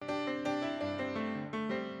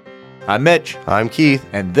I'm Mitch. I'm Keith.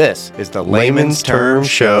 And this is the Layman's Term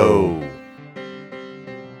Show.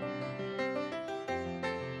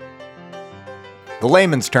 The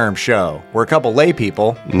Layman's Term Show, where a couple lay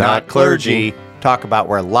people, Not clergy, talk about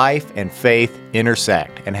where life and faith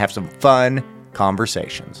intersect and have some fun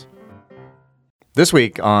conversations. This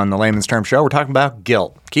week on the Layman's Term Show, we're talking about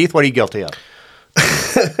guilt. Keith, what are you guilty of?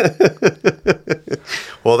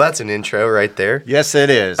 Well, that's an intro right there. Yes,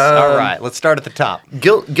 it is. All right, let's start at the top.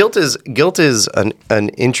 Guilt is an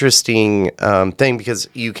interesting thing because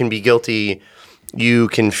you can be guilty. You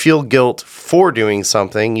can feel guilt for doing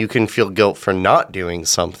something. You can feel guilt for not doing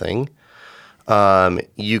something.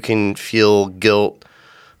 You can feel guilt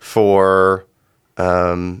for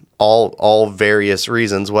all various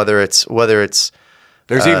reasons. Whether it's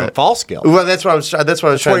There's even false guilt. Well, that's what I was trying to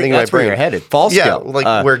think. That's where you're headed. False guilt.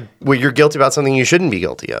 Like where you're guilty about something you shouldn't be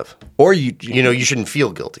guilty of, or you shouldn't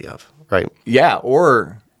feel guilty of, right? Yeah,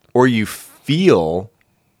 or you feel.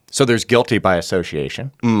 So there's guilty by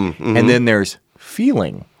association, and then there's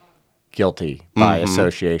feeling guilty by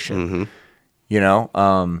association. You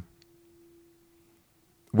know,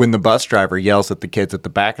 when the bus driver yells at the kids at the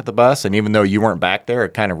back of the bus, and even though you weren't back there,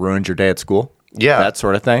 it kind of ruins your day at school. Yeah, that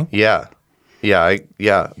sort of thing. Yeah. I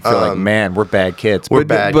feel like, man, we're bad kids. We're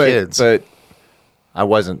bad kids. But I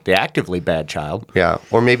wasn't the actively bad child. Yeah.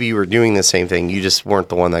 Or maybe you were doing the same thing. You just weren't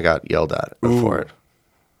the one that got yelled at for it.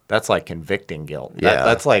 That's like convicting guilt. Yeah.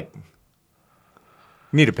 That's like, you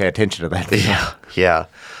need to pay attention to that. Yeah.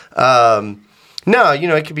 No,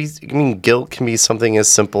 it could be, guilt can be something as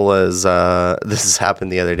simple as, this has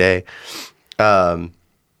happened the other day. Parker,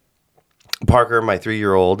 my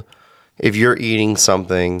 3-year-old, if you're eating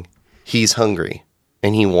something, he's hungry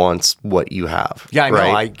and he wants what you have. Yeah, I know.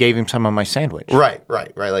 Right? I gave him some of my sandwich. Right.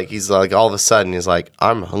 Like he's like, all of a sudden he's like,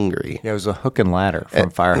 I'm hungry. Yeah, it was a hook and ladder from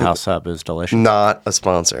Firehouse Sub. It was delicious. Not a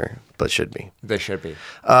sponsor, but should be. They should be.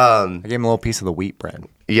 I gave him a little piece of the wheat bread.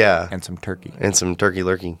 Yeah. And some turkey.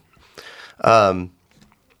 Lurkey.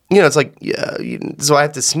 It's like, so I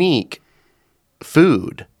have to sneak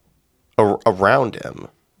food around him.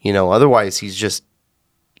 Otherwise he's just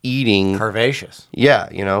eating. Curvaceous. Yeah,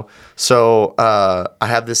 So I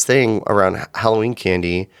have this thing around Halloween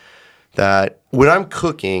candy that when I'm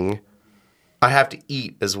cooking, I have to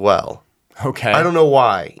eat as well. Okay. I don't know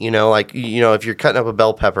why. If you're cutting up a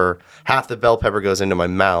bell pepper, half the bell pepper goes into my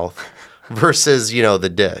mouth versus,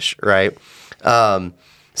 the dish, right?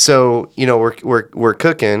 So, we're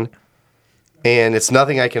cooking and it's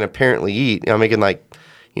nothing I can apparently eat. I'm making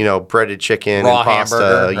breaded chicken raw and pasta,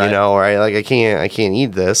 hamburger, right? right? Like I can't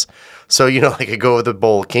eat this. So, I go with a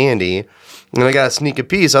bowl of candy and I got to sneak a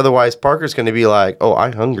piece. Otherwise Parker's going to be like, oh,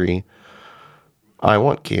 I'm hungry. I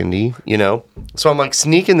want candy, So I'm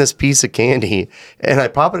sneaking this piece of candy and I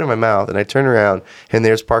pop it in my mouth and I turn around and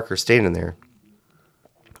there's Parker standing there.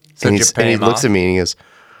 So and he looks at me and he goes,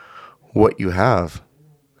 what you have?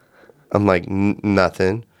 I'm like,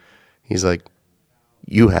 nothing. He's like,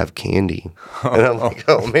 you have candy. And I'm like,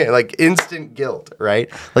 oh man, instant guilt,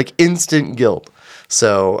 right? Instant guilt.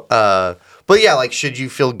 So, but yeah, should you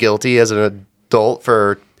feel guilty as an adult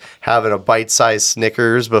for having a bite-sized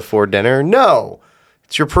Snickers before dinner? No,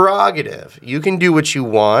 it's your prerogative. You can do what you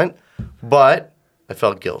want, but I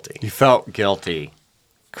felt guilty. You felt guilty.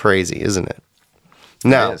 Crazy, isn't it?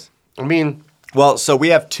 Now, It is. Well, so we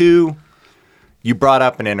have two. You brought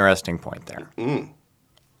up an interesting point there.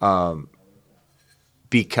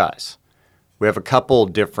 Because we have a couple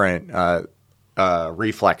different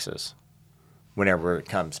reflexes whenever it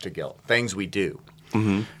comes to guilt, things we do.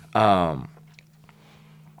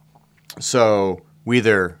 So we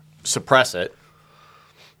either suppress it,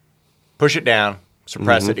 push it down,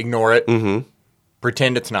 suppress it, ignore it,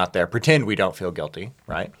 pretend it's not there, pretend we don't feel guilty,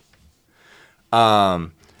 right?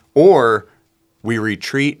 Or we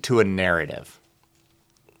retreat to a narrative.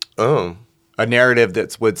 Oh. A narrative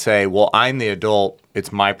that would say, well, I'm the adult.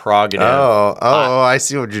 It's my prerogative. I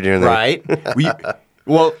see what you're doing there. Right?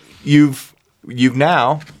 You've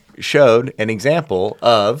now showed an example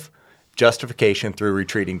of justification through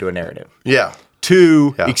retreating to a narrative. Yeah.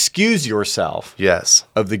 To excuse yourself Yes.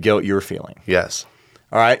 of the guilt you're feeling. Yes.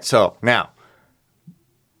 All right? So now,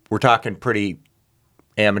 we're talking pretty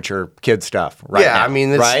amateur kid stuff right now.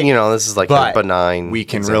 This, right? This is a benign we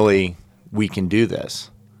can example. we can do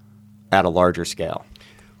this at a larger scale.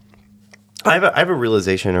 I have a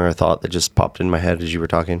realization or a thought that just popped in my head as you were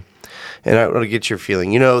talking, and I want to get your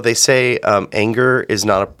feeling. They say anger is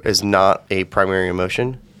not a primary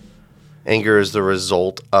emotion. Anger is the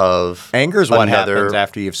result of anger is what happens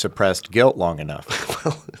after you've suppressed guilt long enough.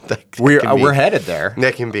 Well, we're headed there.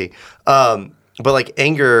 That can be, but like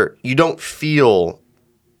anger, you don't feel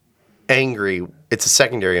angry, it's a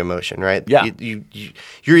secondary emotion, right? Yeah.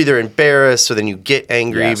 You're either embarrassed, so then you get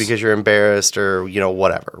angry Yes. because you're embarrassed, or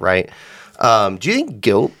whatever, right? Do you think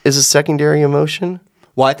guilt is a secondary emotion?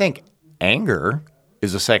 Well, I think anger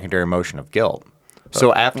is a secondary emotion of guilt.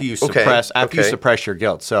 So after you suppress your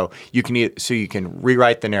guilt, so you can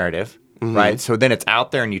rewrite the narrative, right? So then it's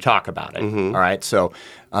out there and you talk about it. All right. So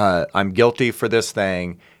I'm guilty for this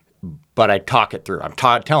thing, but I talk it through. I'm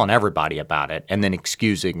telling everybody about it, and then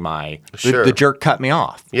excusing the jerk cut me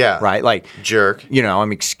off. Yeah. Right. Like jerk.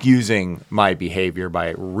 I'm excusing my behavior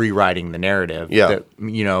by rewriting the narrative. Yeah. That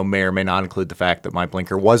may or may not include the fact that my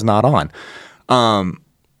blinker was not on.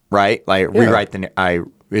 Right. Like rewrite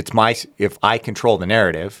if I control the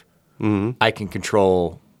narrative, I can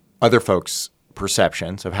control other folks'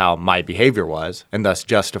 perceptions of how my behavior was, and thus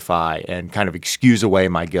justify and kind of excuse away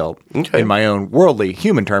my guilt in my own worldly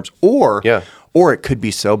human terms. Or it could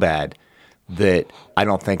be so bad that I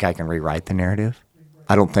don't think I can rewrite the narrative.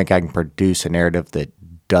 I don't think I can produce a narrative that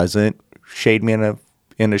doesn't shade me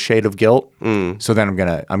in a shade of guilt. So then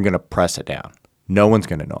I'm gonna press it down. No one's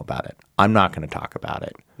gonna know about it. I'm not gonna talk about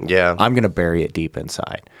it. Yeah. I'm gonna bury it deep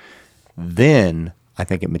inside. Then I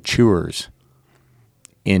think it matures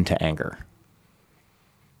into anger.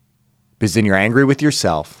 Because then you're angry with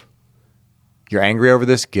yourself. You're angry over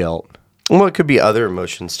this guilt. Well, it could be other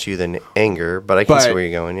emotions too than anger, but I can see where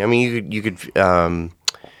you're going. I mean, you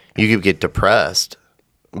could get depressed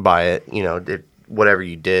by it. Whatever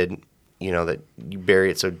you did, that you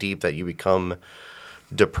bury it so deep that you become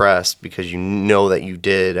depressed because you know that you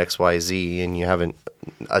did X, Y, Z, and you haven't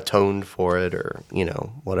atoned for it, or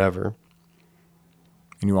whatever.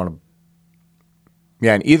 And you want to,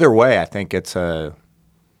 and either way, I think it's a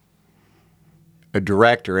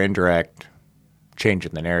direct or indirect change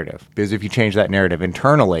in the narrative. Because if you change that narrative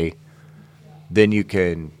internally, then you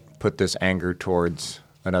can put this anger towards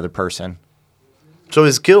another person. So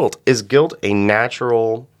is guilt a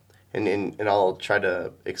natural, and I'll try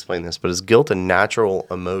to explain this, but is guilt a natural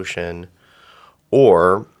emotion,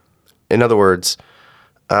 or, in other words,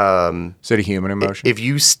 is it a human emotion? If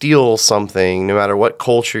you steal something, no matter what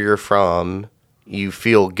culture you're from, you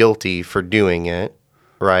feel guilty for doing it,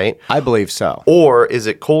 right? I believe so. Or is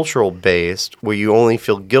it cultural based, where you only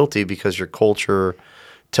feel guilty because your culture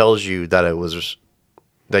tells you that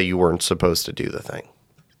that you weren't supposed to do the thing?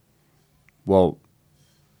 Well,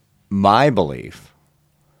 my belief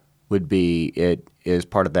would be it is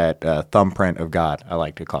part of that thumbprint of God, I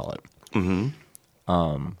like to call it.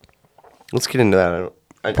 Mm-hmm. Let's get into that.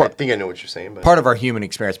 I think I know what you're saying. But. Part of our human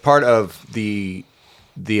experience, part of the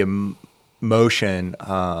emotion,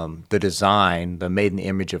 the design, the made in the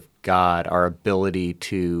image of God, our ability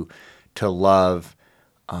to love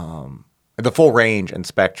the full range and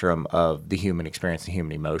spectrum of the human experience, the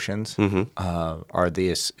human emotions,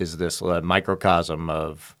 is this microcosm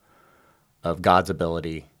of God's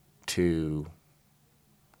ability to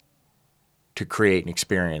create and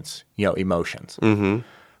experience, emotions. Mm-hmm.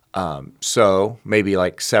 So maybe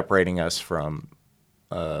like separating us from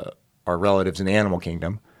our relatives in the animal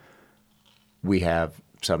kingdom, we have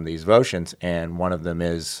some of these emotions, and one of them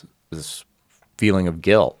is this feeling of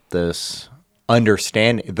guilt, this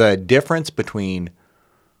understanding, the difference between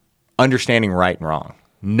understanding right and wrong,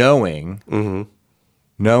 knowing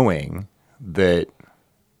that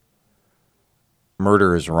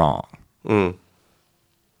murder is wrong. Mm.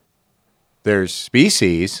 There's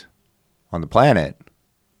species on the planet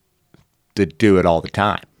that do it all the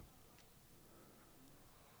time.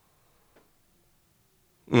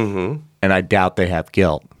 Mm-hmm. And I doubt they have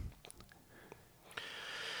guilt.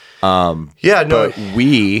 Yeah, no.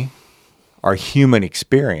 But our human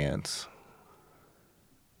experience,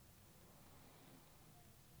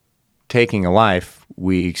 taking a life,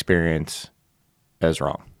 we experience as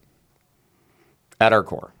wrong. At our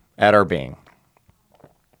core, at our being.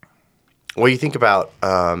 Well, you think about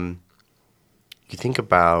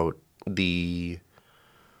the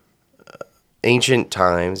ancient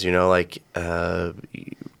times, like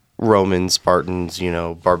Romans, Spartans,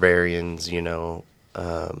 barbarians,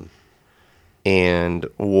 and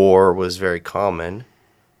war was very common,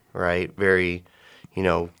 right? Very,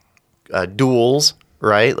 duels,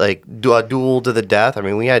 right? Like a duel to the death. I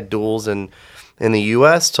mean, we had duels in the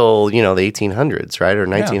U.S. till, the 1800s, right? Or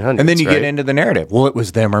 1900s. Yeah. And then you get into the narrative. Well, it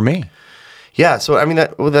was them or me. Yeah. So, I mean,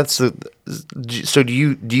 so do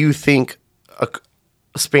you think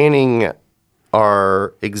spanning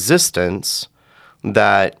our existence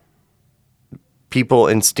that people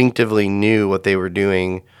instinctively knew what they were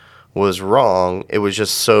doing was wrong? It was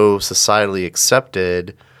just so societally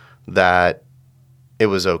accepted that it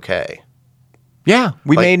was okay. Yeah,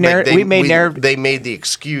 we Like, made narrative. We made narrative They made the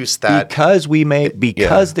excuse that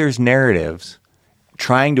because there's narratives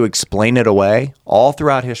trying to explain it away all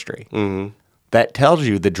throughout history. Mm-hmm. That tells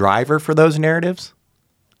you the driver for those narratives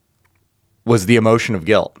was the emotion of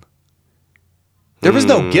guilt. There was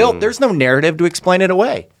no guilt. There's no narrative to explain it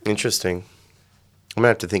away. Interesting. I'm gonna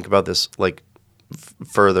have to think about this like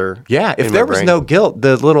further. Yeah, if there was no guilt,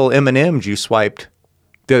 the little M&Ms you swiped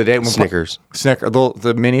the other day, Snickers,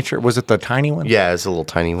 the miniature, was it the tiny one? Yeah, it's a little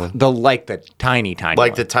tiny one. The tiny Like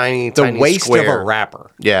one. the tiny waist square. of a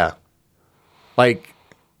wrapper. Yeah. Like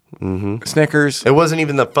Snickers. It wasn't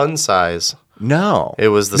even the fun size. No. It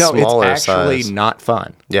was the smaller it's actually size. not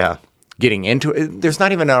fun. Yeah. Getting into it, there's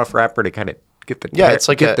not even enough wrapper to kind of get the Yeah, it's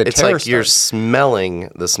like it's like you're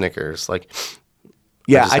smelling the Snickers. Like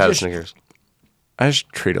yeah, I just Snickers. I just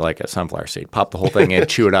treat it like a sunflower seed. Pop the whole thing in,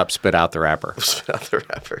 chew it up, spit out the wrapper. Spit out the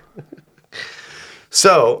wrapper.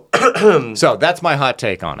 So that's my hot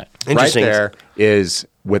take on it. Interesting. Right there is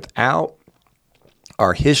without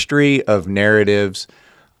our history of narratives,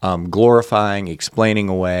 glorifying, explaining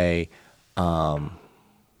away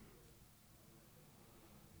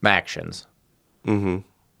actions,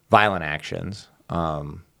 violent actions,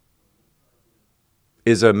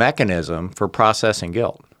 is a mechanism for processing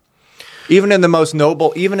guilt. Even in the most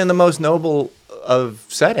noble of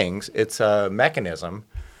settings, it's a mechanism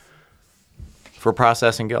for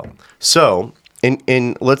processing guilt. So,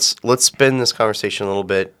 let's spin this conversation a little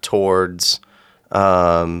bit towards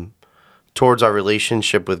our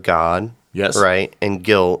relationship with God. Yes. Right, and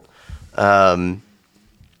guilt.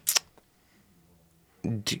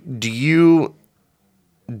 Do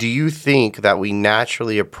you think that we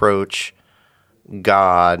naturally approach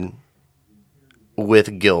God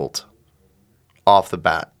with guilt off the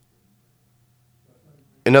bat?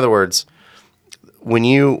 In other words, when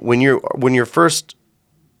you're first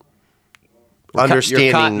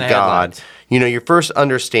understanding God, you're first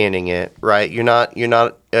understanding it, right? You're not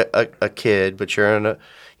a kid, but you're an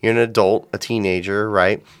adult, a teenager,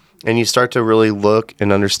 right? And you start to really look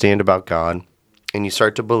and understand about God, and you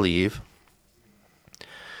start to believe.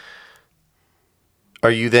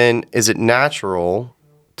 Is it natural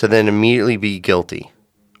to then immediately be guilty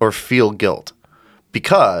or feel guilt?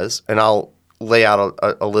 Because, and I'll lay out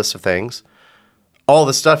a list of things, all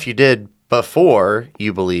the stuff you did before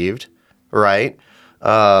you believed, right?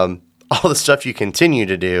 All the stuff you continue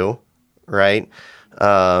to do, right?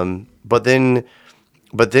 But then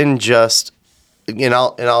just, and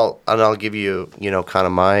I'll give you, kind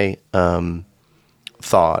of my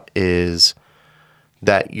thought is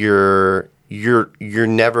that you're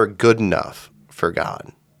never good enough for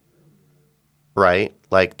God, right?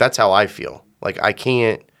 Like that's how I feel. Like I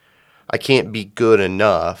can't be good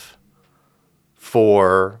enough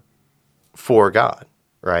for God,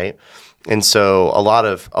 right? And so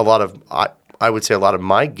I would say a lot of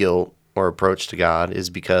my guilt or approach to God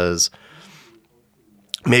is because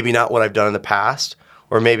maybe not what I've done in the past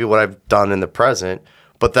or maybe what I've done in the present,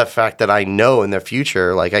 but the fact that I know in the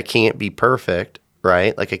future, like I can't be perfect,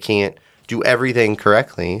 right? Like I can't do everything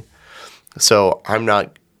correctly. So I'm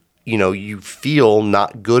not, you feel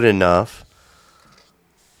not good enough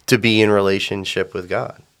to be in relationship with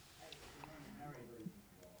God.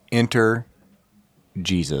 Enter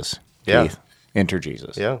Jesus. Yeah. Keith. Enter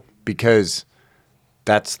Jesus. Yeah. Because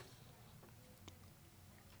that's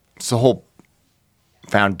the whole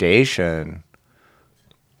foundation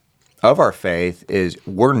of our faith is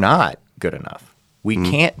we're not good enough. We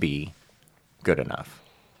can't be good enough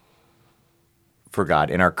for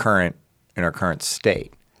God in our current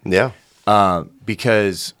state. Yeah.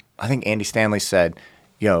 Because I think Andy Stanley said,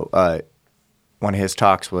 one of his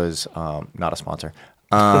talks was not a sponsor.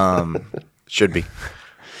 Should be.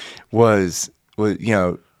 Was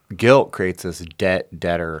guilt creates this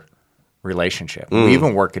debtor relationship. We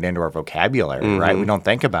even work it into our vocabulary, right? We don't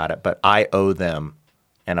think about it, but I owe them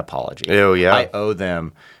an apology. Oh yeah, I owe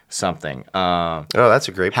them something. That's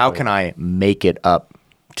a great point. How can I make it up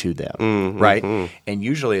to them, right? And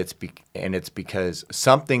usually it's because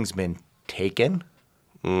something's been taken,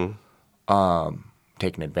 taken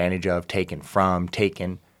advantage of, taken from,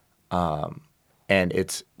 and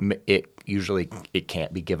it usually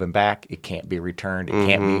can't be given back, it can't be returned, it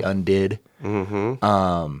can't be undid.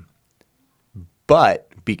 But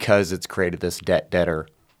because it's created this debtor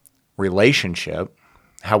relationship,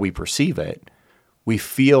 how we perceive it, we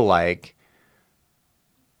feel like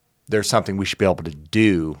there's something we should be able to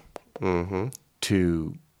do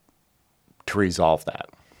to resolve that.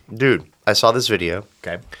 Dude, I saw this video.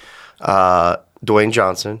 Okay. Dwayne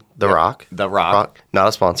Johnson, The Rock. The Rock. Not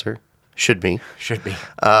a sponsor. Should be.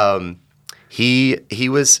 He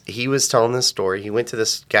was telling this story. He went to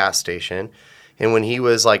this gas station, and when he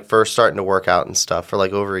was like first starting to work out and stuff for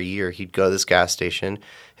like over a year, he'd go to this gas station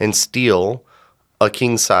and steal a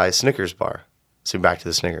king size Snickers bar. So back to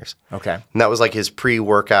the Snickers. Okay. And that was like his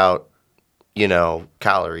pre-workout,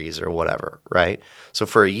 calories or whatever, right? So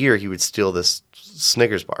for a year, he would steal this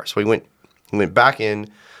Snickers bar. So he went back in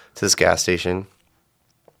to this gas station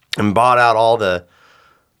and bought out all the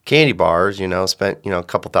candy bars, spent, a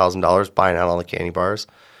couple $1,000s buying out all the candy bars,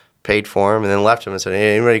 paid for them, and then left them and said,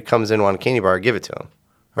 hey, anybody comes in and want a candy bar, give it to them,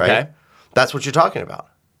 right? Okay. That's what you're talking about.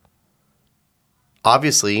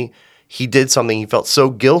 Obviously, he did something, he felt so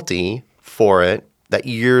guilty for it that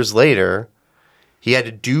years later, he had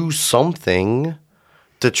to do something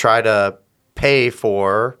to try to pay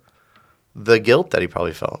for the guilt that he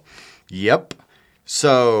probably felt. Yep.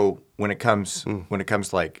 So when it comes to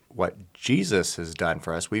like what Jesus has done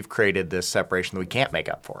for us, we've created this separation that we can't make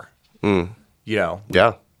up for.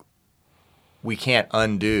 Yeah. We can't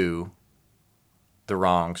undo the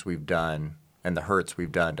wrongs we've done and the hurts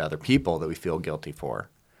we've done to other people that we feel guilty for.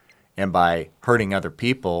 And by hurting other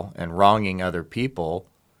people and wronging other people,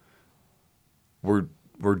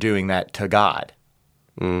 we're doing that to God.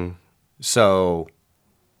 So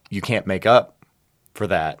you can't make up for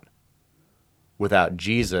that without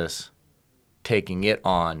Jesus taking it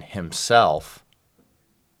on himself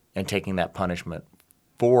and taking that punishment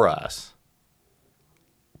for us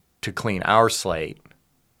to clean our slate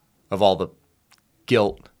of all the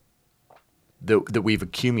guilt that we've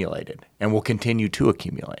accumulated and will continue to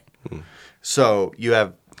accumulate. So you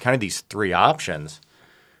have kind of these three options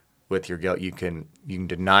with your guilt. You can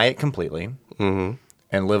deny it completely and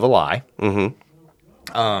live a lie.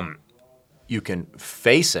 You can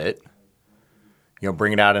face it,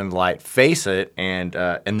 bring it out in the light, face it, and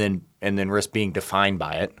then risk being defined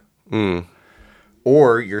by it.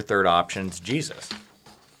 Or your third option is Jesus.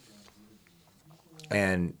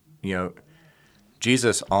 And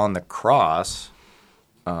Jesus on the cross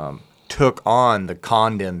took on the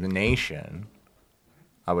condemnation,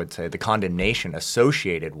 I would say, the condemnation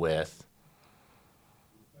associated with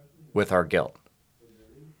our guilt.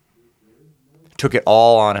 Took it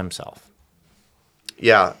all on himself.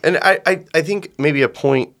 Yeah, and I think maybe a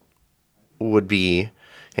point would be,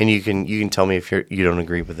 and you can tell me if you don't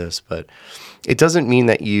agree with this, but it doesn't mean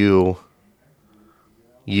that you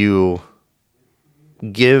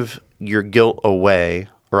give your guilt away,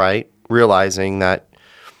 right? Realizing that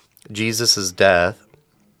Jesus' death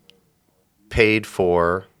paid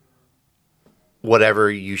for whatever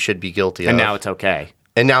you should be guilty of. And now it's okay.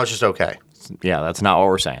 And now it's just okay. Yeah, that's not what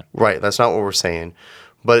we're saying. Right, that's not what we're saying.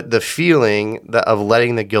 But the feeling of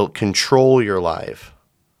letting the guilt control your life.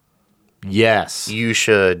 Yes. You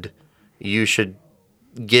should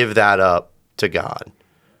give that up to God.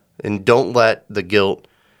 And don't let the guilt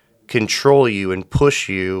control you and push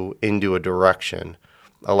you into a direction.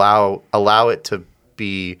 Allow it to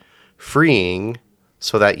be freeing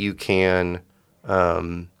so that you can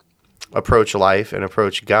approach life and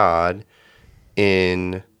approach God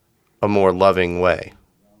in a more loving way.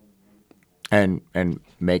 And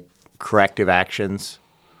make corrective actions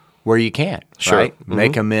where you can, Sure. right? Mm-hmm.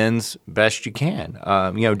 Make amends best you can.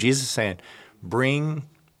 Jesus is saying, bring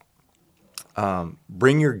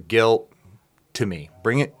your guilt to me.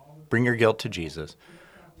 Bring your guilt to Jesus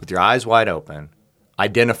with your eyes wide open.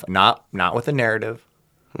 Identify, not with a narrative,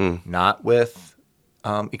 not with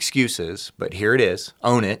excuses, but here it is.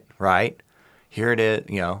 Own it, right? Here it is.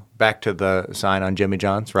 Back to the sign on Jimmy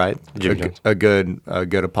John's, right? Jimmy John's. A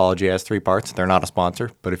good apology has three parts. They're not a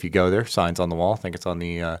sponsor, but if you go there, signs on the wall. I think it's on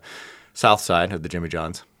the south side of the Jimmy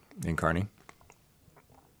John's in Kearney.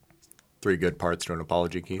 Three good parts to an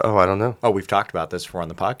apology, Keith. Oh, I don't know. Oh, we've talked about this before on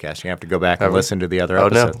the podcast. You have to go back and listen to the other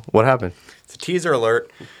episodes. episode. Oh, no. What happened? It's a teaser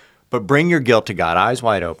alert. But bring your guilt to God, eyes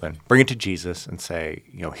wide open. Bring it to Jesus and say,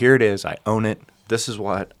 here it is. I own it. This is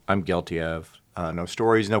what I'm guilty of. No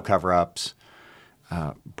stories, no cover-ups.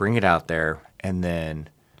 Bring it out there. And then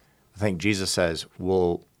I think Jesus says,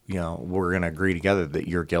 we're going to agree together that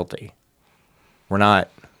you're guilty. We're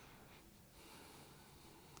not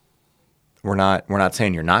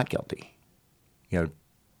saying you're not guilty.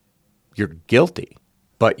 You're guilty,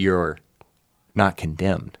 but you're not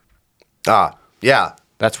condemned. Yeah.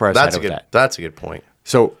 That's where I was headed with that. That's a good point.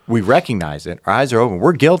 So we recognize it. Our eyes are open.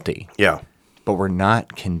 We're guilty. Yeah. But we're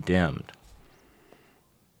not condemned.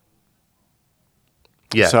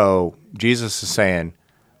 Yeah. So Jesus is saying,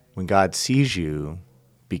 when God sees you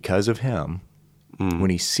because of him,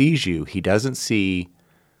 when he sees you, he doesn't see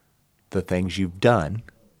the things you've done.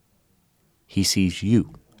 He sees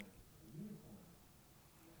you.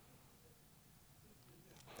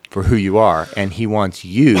 for who you are, and he wants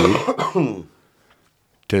you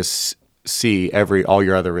to see all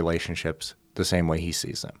your other relationships the same way he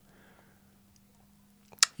sees them.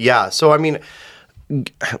 Yeah. So I mean,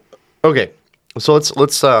 okay. So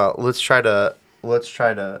let's try to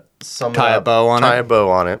Tie a bow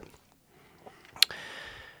on it.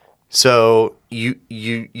 So you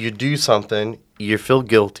do something, you feel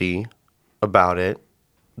guilty about it,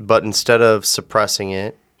 but instead of suppressing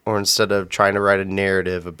it or instead of trying to write a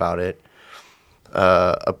narrative about it,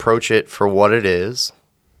 approach it for what it is,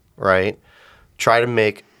 right? Try to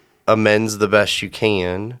make amends the best you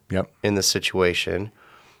can in the situation.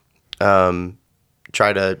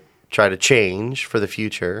 Try to change for the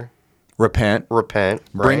future. Repent. Right?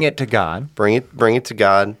 Bring it to God. Bring it to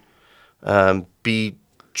God. Be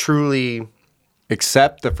truly...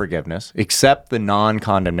 Accept the forgiveness. Accept the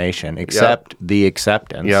non-condemnation. Accept the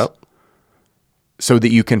acceptance. Yep. So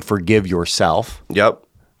that you can forgive yourself. Yep.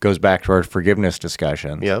 Goes back to our forgiveness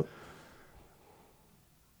discussion. Yep.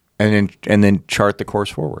 And then chart the course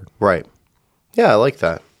forward. Right. Yeah, I like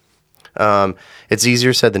that. It's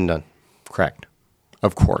easier said than done. Correct.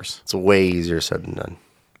 Of course. It's way easier said than done.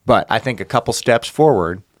 But I think a couple steps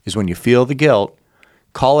forward is when you feel the guilt,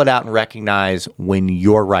 call it out and recognize when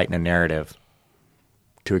you're writing a narrative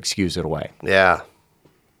to excuse it away. Yeah.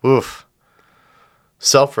 Oof.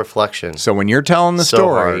 Self-reflection. So when you're telling the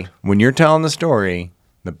story,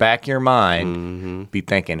 the back of your mind, be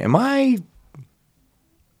thinking, am I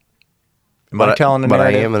telling a narrative? But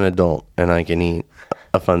I am an adult, and I can eat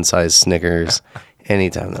a fun-sized Snickers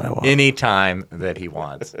anytime that I want. Anytime that he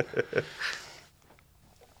wants.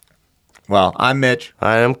 Well, I'm Mitch.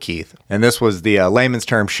 I am Keith. And this was the Layman's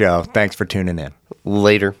Terms Show. Thanks for tuning in.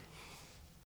 Later.